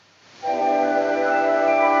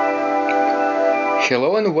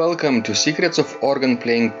Hello and welcome to Secrets of Organ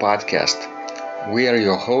Playing podcast. We are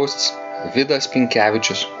your hosts, Vidas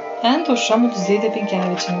Pinkevičius and Aušra Mutuzėtė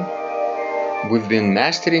Pinkevičienė. We've been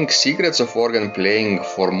mastering secrets of organ playing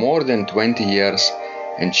for more than 20 years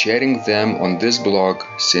and sharing them on this blog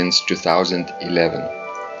since 2011.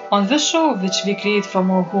 On this show, which we create from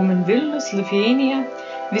our home in Vilnius, Lithuania,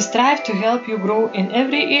 we strive to help you grow in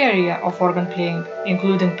every area of organ playing,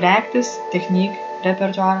 including practice, technique,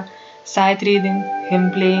 repertoire, sight reading, hymn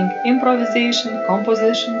playing, improvisation,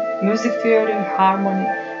 composition, music theory, harmony,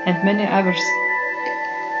 and many others.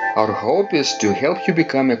 Our hope is to help you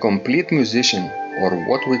become a complete musician, or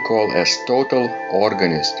what we call as total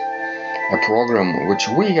organist, a program which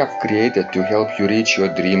we have created to help you reach your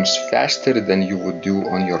dreams faster than you would do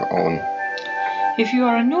on your own. If you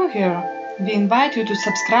are new here, we invite you to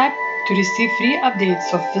subscribe to receive free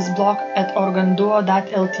updates of this blog at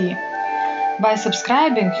organduo.lt. By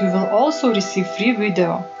subscribing, you will also receive free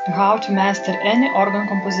video how to master any organ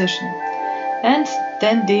composition and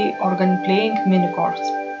 10-day organ playing mini course.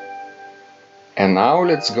 And now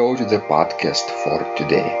let's go to the podcast for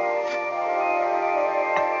today.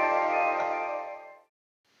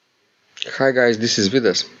 Hi guys, this is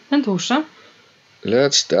Vidas. And Aušra.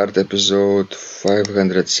 Let's start episode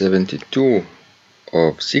 572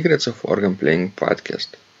 of Secrets of Organ Playing podcast.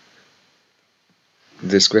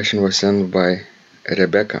 This question was sent by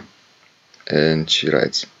Rebecca, and she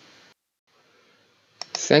writes,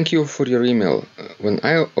 "Thank you for your email. When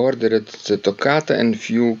I ordered the Toccata and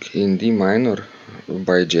Fugue in D minor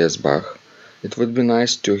by J.S. Bach, it would be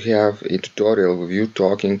nice to have a tutorial with you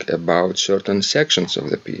talking about certain sections of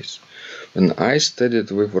the piece. When I studied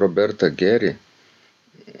with Roberta Geri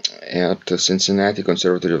at the Cincinnati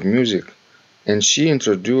Conservatory of Music, and she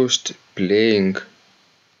introduced playing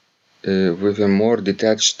with a more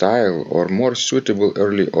detached style or more suitable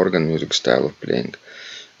early organ music style of playing.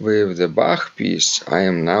 With the Bach piece I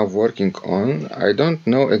am now working on, I don't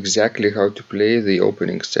know exactly how to play the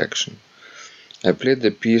opening section. I played the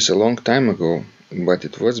piece a long time ago, but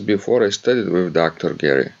it was before I studied with Dr.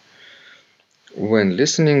 Geri. When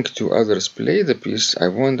listening to others play the piece, I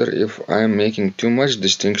wonder if I am making too much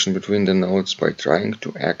distinction between the notes by trying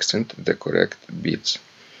to accent the correct beats.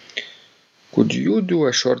 Could you do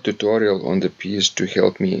a short tutorial on the piece to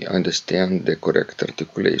help me understand the correct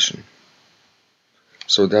articulation?"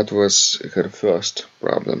 So that was her first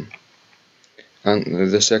problem. And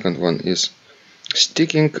the second one is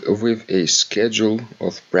sticking with a schedule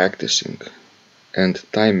of practicing and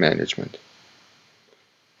time management.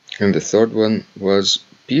 And the third one was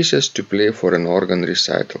pieces to play for an organ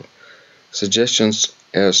recital. Suggestions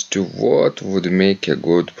as to what would make a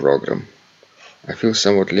good program. I feel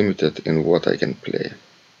somewhat limited in what I can play.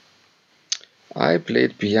 I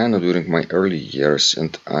played piano during my early years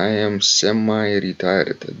and I am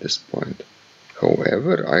semi-retired at this point.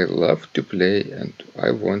 However, I love to play and I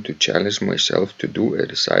want to challenge myself to do a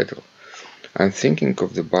recital. I'm thinking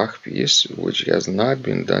of the Bach piece, which has not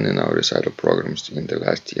been done in our recital programs in the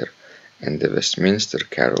last year, and the Westminster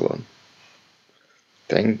Carillon.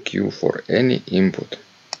 Thank you for any input.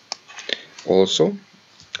 Also,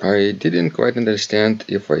 I didn't quite understand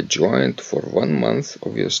if I joined for 1 month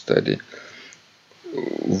of your study,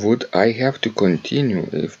 would I have to continue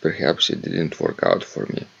if perhaps it didn't work out for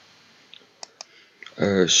me?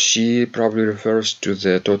 She probably refers to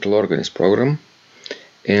the Total Organist program,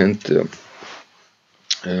 and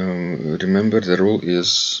remember the rule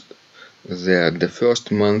is that the first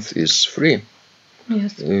month is free.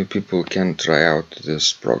 Yes. People can try out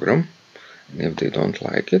this program, and if they don't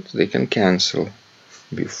like it, they can cancel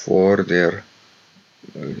before their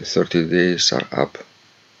 30 days are up,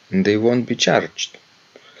 and they won't be charged.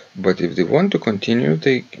 But if they want to continue,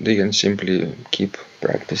 they can simply keep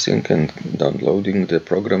practicing and downloading the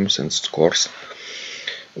programs and scores,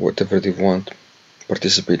 whatever they want,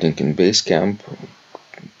 participating in Basecamp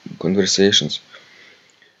conversations,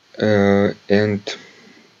 and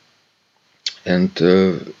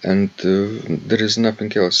there is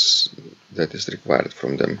nothing else that is required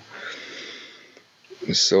from them.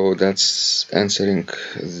 So that's answering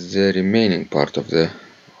the remaining part of the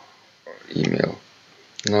email.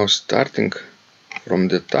 Now, starting from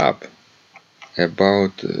the top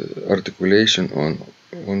about articulation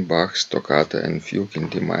on Bach's Toccata and Fugue in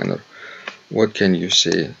D minor, what can you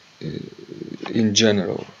say in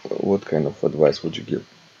general? What kind of advice would you give?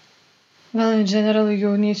 Well, in general,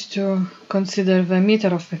 you need to consider the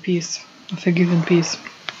meter of a piece, of a given piece.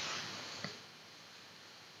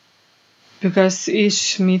 Because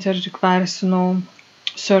each meter requires,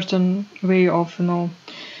 certain way of,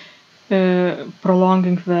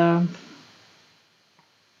 prolonging the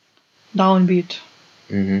downbeat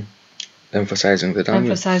Mm-hmm. Emphasizing the downbeat.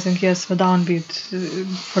 Emphasizing, yes, the downbeat.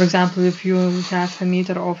 For example, if you have a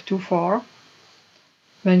meter of 2/4,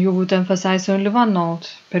 then you would emphasize only one note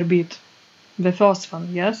per beat, the first one,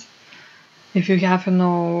 yes? If you have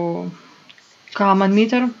common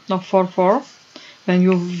meter of 4/4, then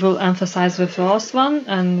you will emphasize the first one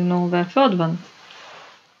and the third one.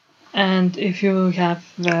 And if you have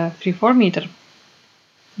the 3/4 meter,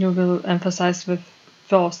 you will emphasize the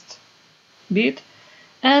first beat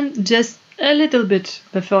and just a little bit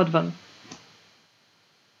the third one,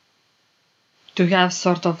 to have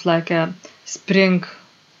sort of like a spring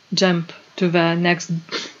jump to the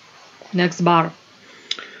next bar.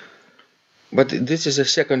 But this is a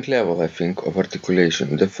second level, I think, of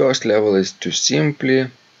articulation. The first level is to simply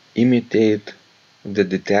imitate the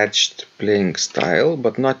detached playing style,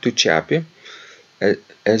 but not too choppy.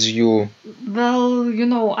 As you...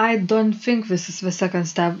 Well, I don't think this is the second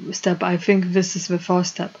step. I think this is the first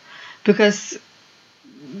step. Because,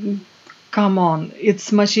 come on,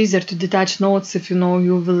 it's much easier to detach notes if you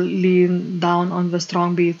will lean down on the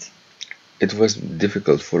strong beat. It was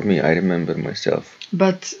difficult for me, I remember myself.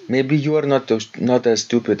 But maybe you are not as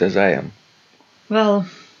stupid as I am. Well,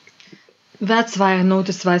 that's why I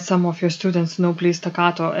noticed why some of your students play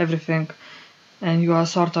staccato everything, and you are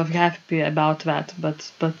sort of happy about that.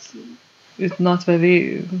 But it's not the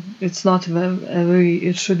way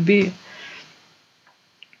it should be.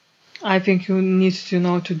 I think you need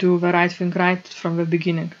to do the right thing right from the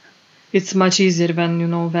beginning. It's much easier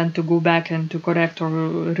than to go back and to correct or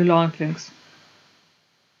relearn things.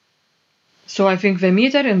 So I think the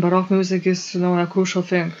meter in Baroque music is a crucial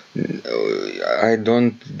thing. I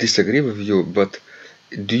don't disagree with you, but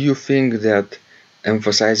do you think that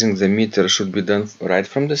emphasizing the meter should be done right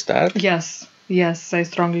from the start? Yes, I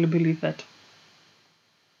strongly believe that.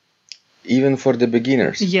 Even for the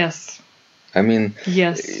beginners? Yes.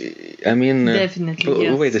 Yes. Definitely,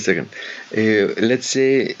 yes. Wait a second. Let's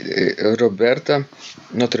say Rebecca,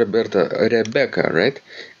 right?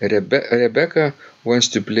 Rebecca wants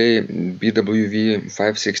to play BWV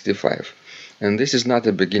 565. And this is not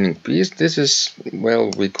a beginning piece. This is,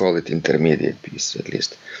 we call it intermediate piece at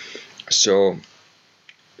least. So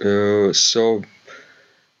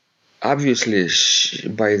obviously,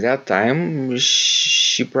 by that time,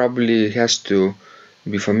 she probably has to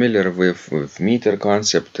be familiar with meter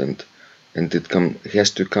concept, and it has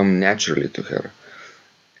to come naturally to her.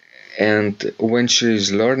 And when she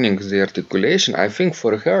is learning the articulation, I think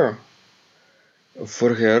for her,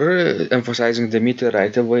 emphasizing the meter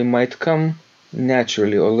right away might come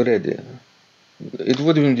naturally already. It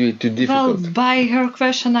wouldn't be too difficult. Well, by her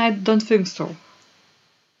question, I don't think so.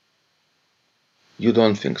 You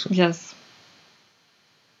don't think so? Yes.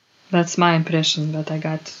 That's my impression that I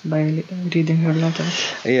got by reading her letter.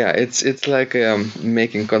 Yeah, it's like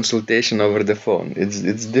making consultation over the phone.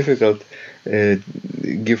 It's difficult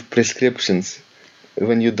give prescriptions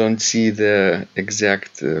when you don't see the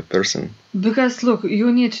exact person. Because look, you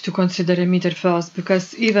need to consider a meter first,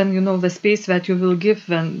 because even the space that you will give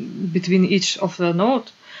between each of the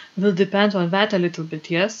note will depend on that a little bit.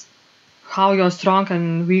 Yes, how your strong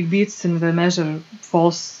and weak beats in the measure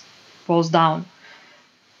falls down.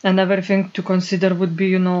 Another thing to consider would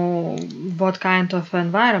be, what kind of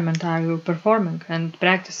environment are you performing and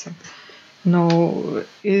practicing?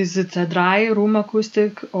 Is it a dry room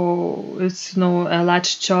acoustic, or it's a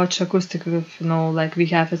large church acoustic with like we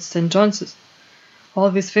have at St. John's? All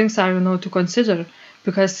these things are to consider,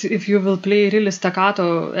 because if you will play really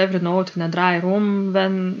staccato every note in a dry room,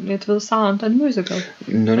 then it will sound unmusical.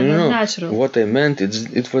 No. Natural. What I meant,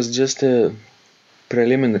 it was just a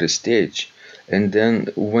preliminary stage. And then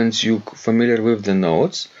once you're familiar with the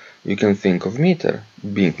notes, you can think of meter,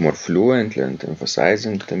 being more fluent and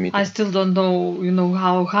emphasizing the meter. I still don't know,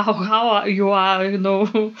 how you are,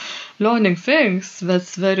 learning things.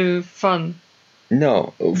 That's very fun.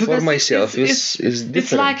 No, because for myself is different.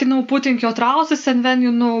 It's like, putting your trousers and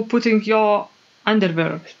then, putting your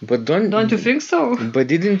underwear. But don't you think so? But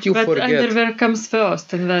didn't you forget? Underwear comes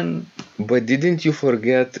first, and then. But didn't you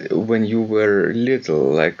forget when you were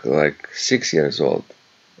little, like 6 years old,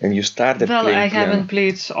 and you started playing piano? Well, I haven't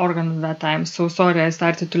played organ at that time, so sorry. I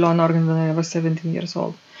started to learn organ when I was 17 years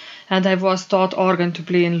old, and I was taught organ to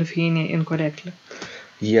play in Lithuania incorrectly.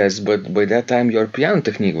 Yes, but by that time your piano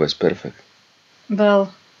technique was perfect.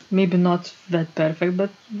 Well, maybe not that perfect, but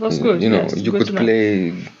it was good. You could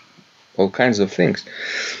play all kinds of things.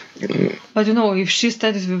 But if she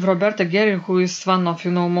studies with Roberta Gehry, who is one of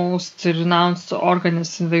most renowned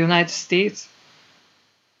organists in the United States,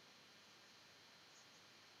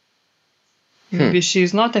 maybe she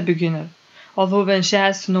is not a beginner. although when she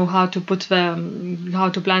has to know how to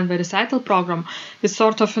plan the recital program, it's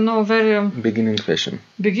sort of very beginning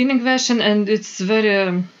question, and it's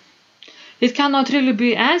very it cannot really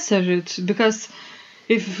be answered, because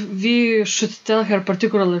if we should tell her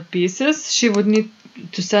particular pieces, she would need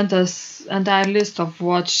to send us entire list of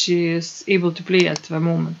what she is able to play at the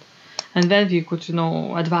moment. And then we could,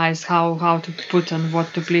 advise how to put and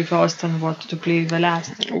what to play first and what to play the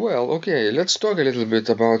last. Well, okay, let's talk a little bit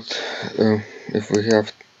about, if we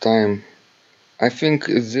have time. I think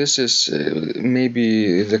this is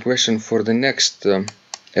maybe the question for the next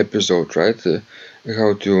episode, right?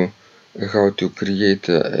 How to create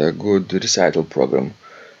a good recital program.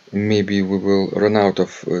 Maybe we will run out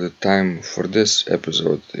of time for this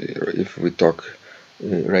episode if we talk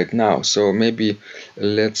right now. So maybe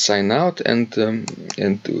let's sign out and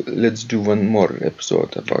let's do one more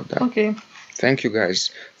episode about that. Okay. Thank you guys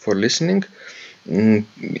for listening.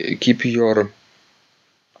 Keep your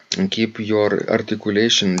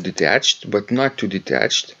articulation detached, but not too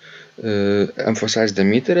detached. Emphasize the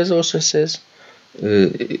meter, as Ausra says.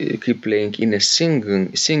 Keep playing in a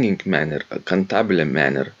singing manner, a cantabile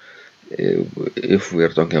manner, if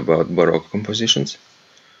we're talking about Baroque compositions.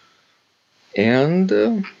 And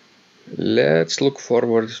let's look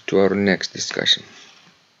forward to our next discussion.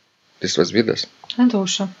 This was Vidas. And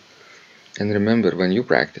Ausra. And remember, when you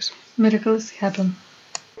practice, miracles happen.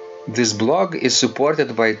 This blog is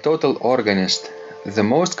supported by Total Organist, the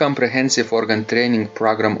most comprehensive organ training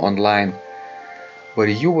program online, where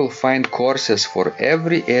you will find courses for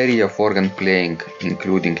every area of organ playing,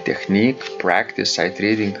 including technique, practice, sight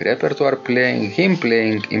reading, repertoire playing, hymn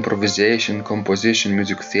playing, improvisation, composition,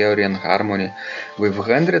 music theory and harmony, with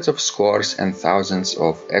hundreds of scores and thousands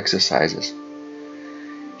of exercises.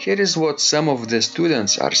 Here is what some of the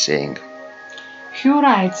students are saying. Hugh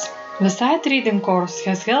writes, "The sight reading course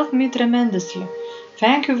has helped me tremendously.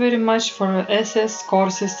 Thank you very much for your essays,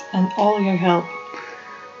 courses, and all your help."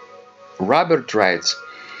 Robert writes,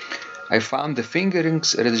 "I found the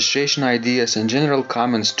fingerings, registration ideas, and general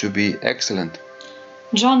comments to be excellent."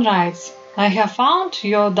 John writes, "I have found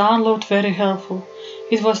your download very helpful.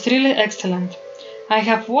 It was really excellent. I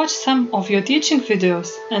have watched some of your teaching videos,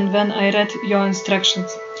 and when I read your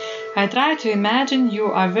instructions, I tried to imagine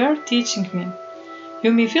you are there teaching me.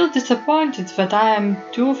 You may feel disappointed that I am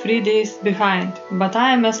 2-3 days behind, but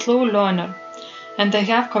I am a slow learner, and I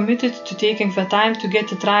have committed to taking the time to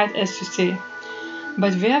get it right, as you say.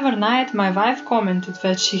 But the other night my wife commented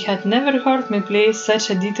that she had never heard me play such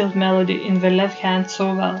a detailed melody in the left hand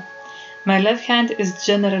so well. My left hand is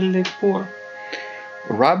generally poor."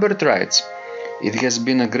 Robert writes, "It has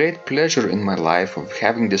been a great pleasure in my life of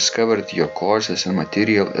having discovered your courses and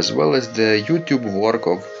material, as well as the YouTube work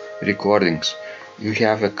of recordings. You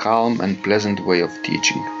have a calm and pleasant way of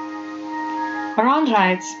teaching." Ron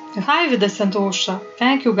writes, "Hi Vidas and Ausra,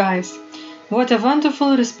 thank you guys. What a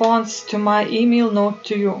wonderful response to my email note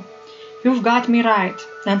to you. You've got me right,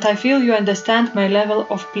 and I feel you understand my level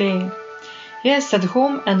of playing. Yes, at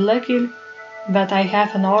home, and lucky that I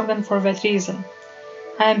have an organ for that reason.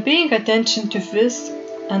 I am paying attention to this,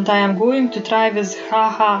 and I am going to try this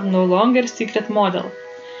no longer secret model.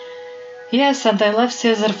 Yes, and I love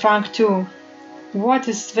Cesar Frank too. What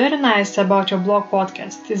is very nice about your blog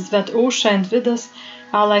podcast is that Ausra and Vidas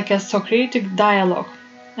are like a Socratic dialogue,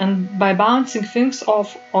 and by bouncing things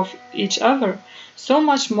off of each other, so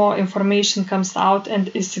much more information comes out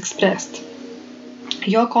and is expressed.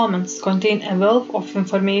 Your comments contain a wealth of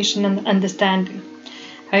information and understanding.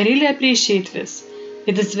 I really appreciate this.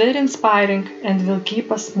 It is very inspiring and will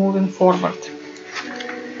keep us moving forward."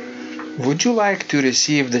 Would you like to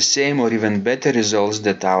receive the same or even better results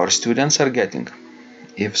that our students are getting?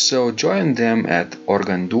 If so, join them at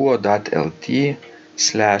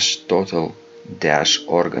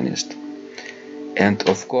organduo.lt/total-organist. And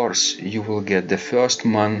of course, you will get the first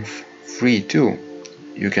month free too.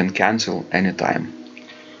 You can cancel anytime.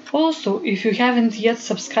 Also, if you haven't yet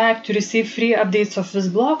subscribed to receive free updates of this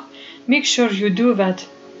blog, make sure you do that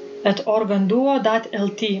at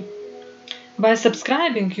organduo.lt. By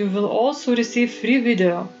subscribing, you will also receive free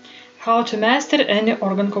video, how to master any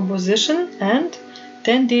organ composition, and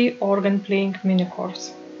 10-day organ playing mini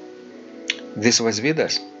course. This was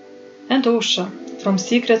Vidas and Ausra from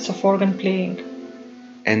Secrets of Organ Playing.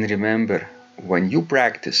 And remember, when you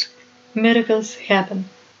practice, miracles happen.